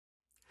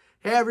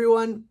Hey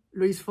everyone,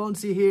 Luis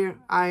Fonsi here.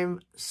 I am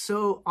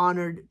so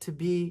honored to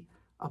be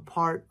a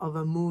part of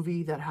a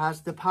movie that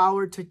has the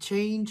power to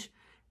change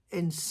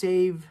and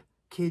save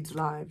kids'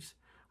 lives.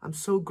 I'm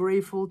so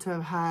grateful to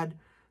have had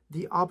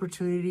the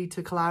opportunity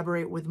to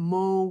collaborate with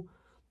Mo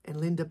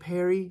and Linda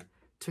Perry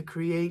to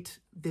create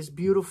this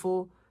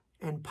beautiful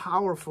and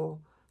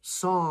powerful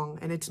song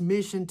and its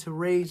mission to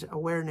raise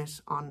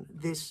awareness on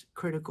this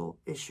critical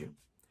issue.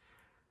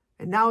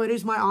 And now it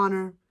is my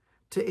honor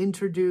to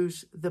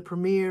introduce the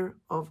premiere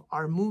of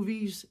our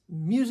movie's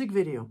music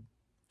video,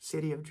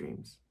 City of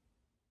Dreams.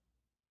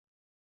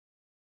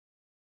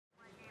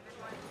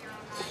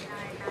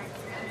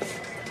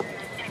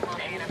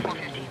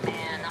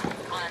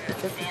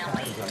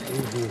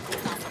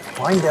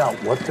 Find out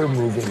what they're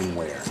moving and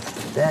where.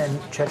 Then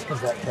check the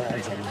vet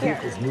tags on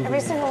vehicles moving. Every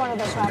single one of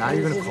those properties. Now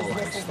you're going to call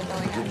us.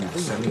 We'll give you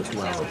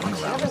 72 hours to run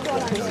around.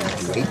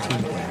 Do 18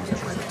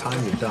 things. By the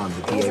time you're done,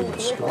 the DA will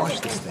squash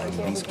this thing,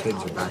 and these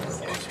kids are back in the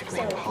bus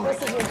playing hard.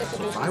 So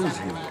if I was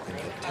you, I'd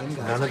get 10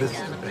 guys. None of this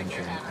is a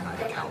pension, and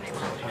I'd couch.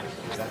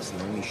 That's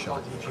the only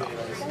shot you've got.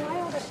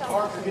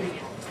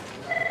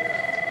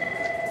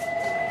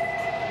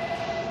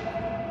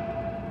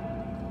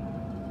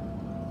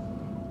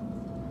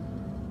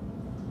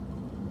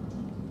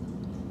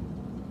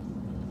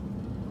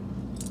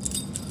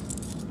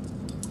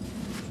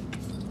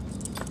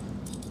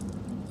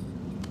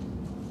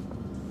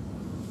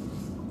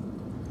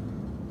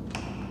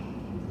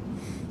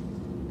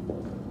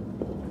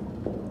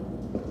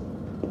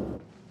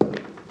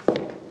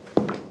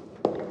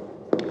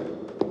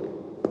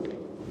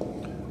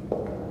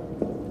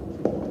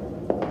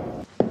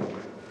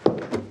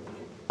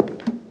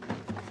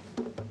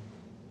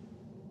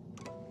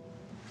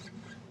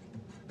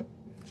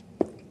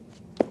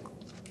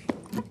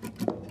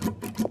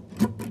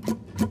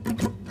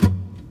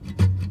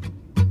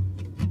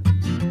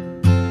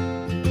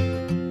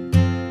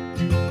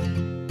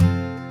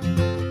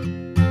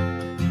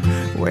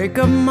 Wake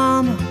up,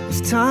 mama,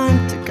 it's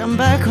time to come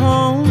back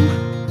home.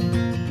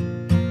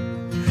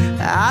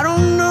 I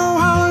don't know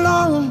how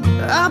long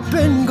I've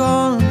been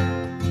gone,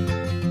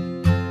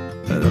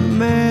 but the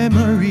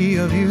memory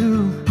of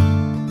you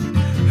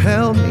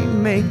helped me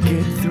make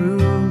it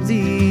through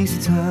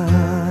these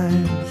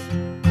times.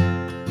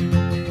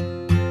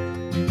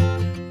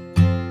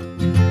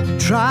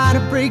 Try to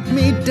break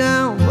me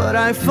down, but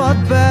I fought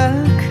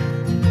back.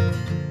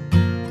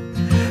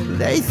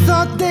 They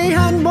thought they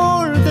had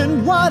more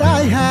than what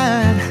I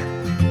had.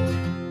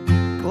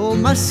 Pulled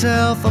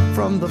myself up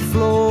from the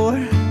floor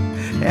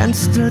and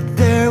stood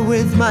there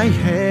with my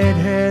head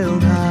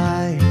held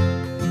high.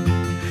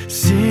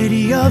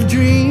 City of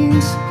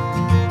dreams,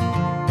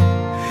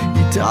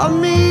 you taught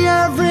me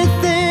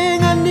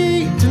everything I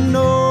need to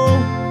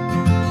know.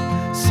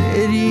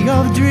 City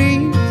of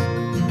dreams,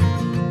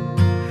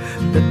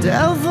 the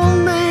devil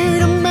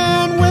made a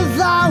man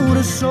without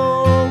a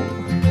soul.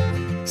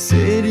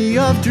 City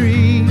of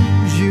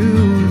dreams, you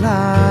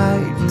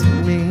lied to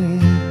me.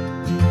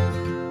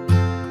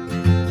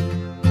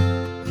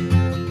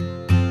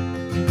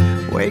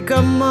 Wake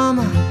up,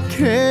 mama,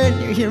 can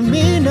you hear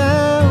me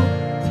now?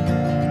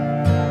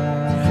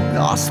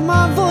 Lost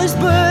my voice,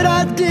 but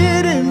I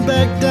didn't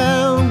back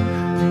down.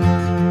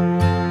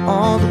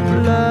 All the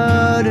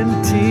blood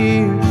and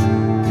tears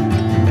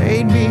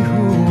made me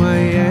who I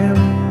am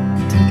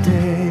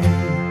today.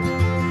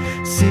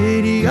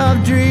 City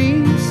of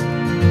dreams,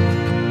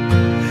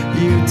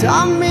 you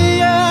taught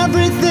me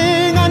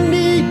everything I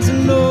need to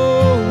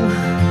know.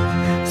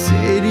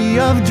 City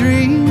of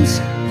dreams,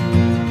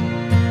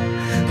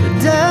 the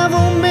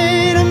devil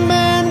made a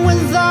man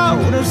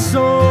without a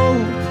soul.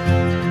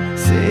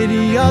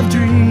 City of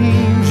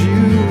dreams, you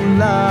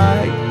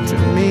lied to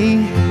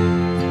me.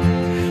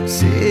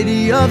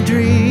 City of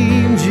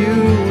dreams, you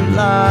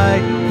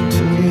lied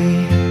to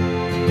me.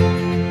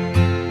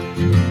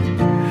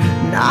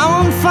 Now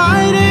I'm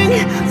fighting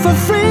for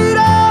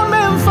freedom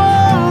and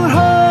for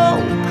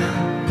hope.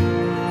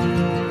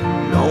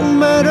 No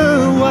matter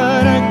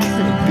what, I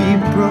can't be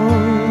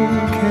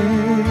broken.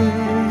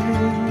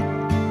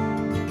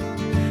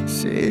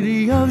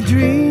 City of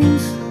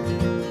dreams,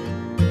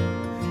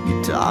 you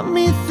taught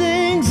me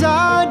things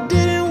I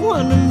didn't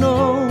want to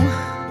know.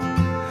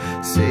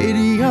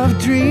 City of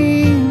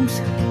dreams,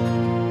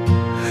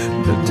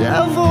 the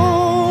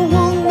devil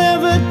will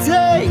never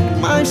take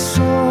my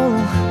soul.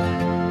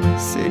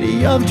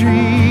 City of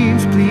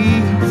dreams,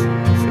 please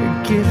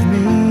forgive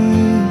me.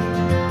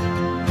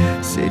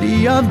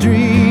 City of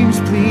dreams,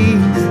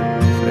 please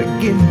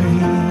forgive me.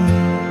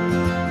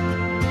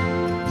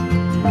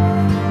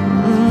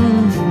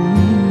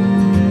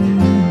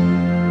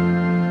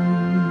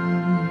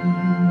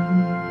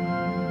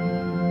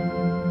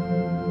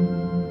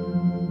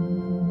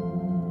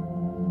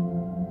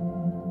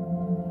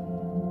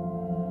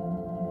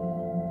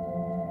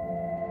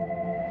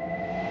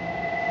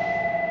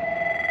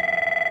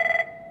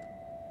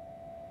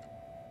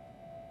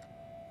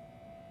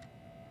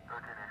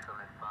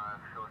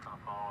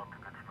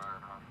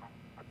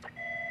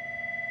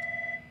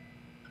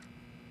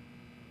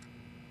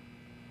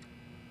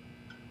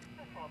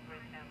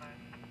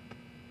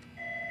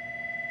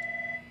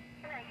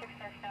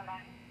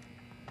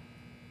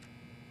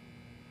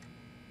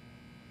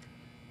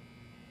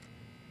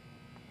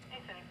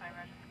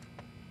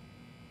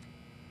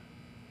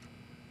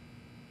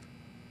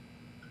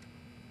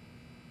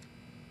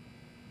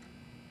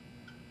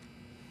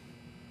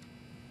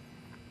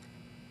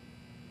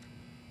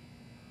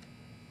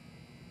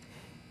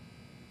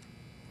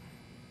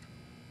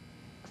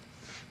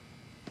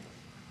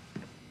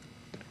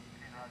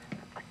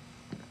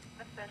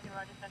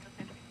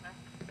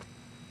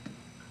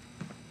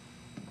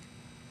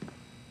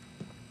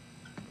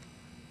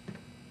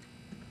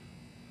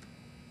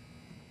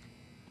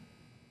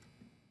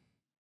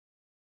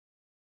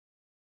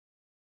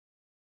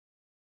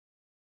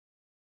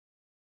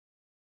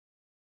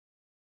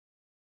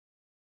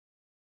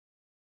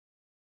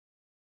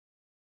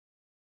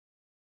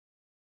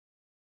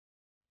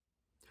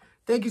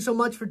 Thank you so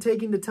much for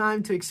taking the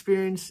time to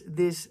experience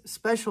this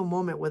special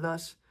moment with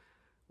us.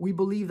 We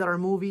believe that our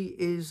movie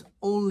is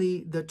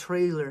only the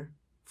trailer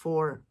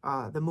for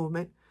the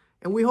movement,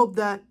 and we hope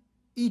that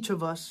each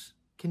of us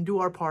can do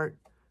our part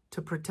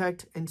to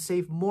protect and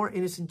save more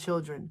innocent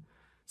children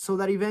so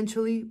that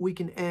eventually we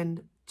can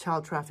end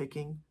child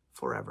trafficking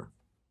forever.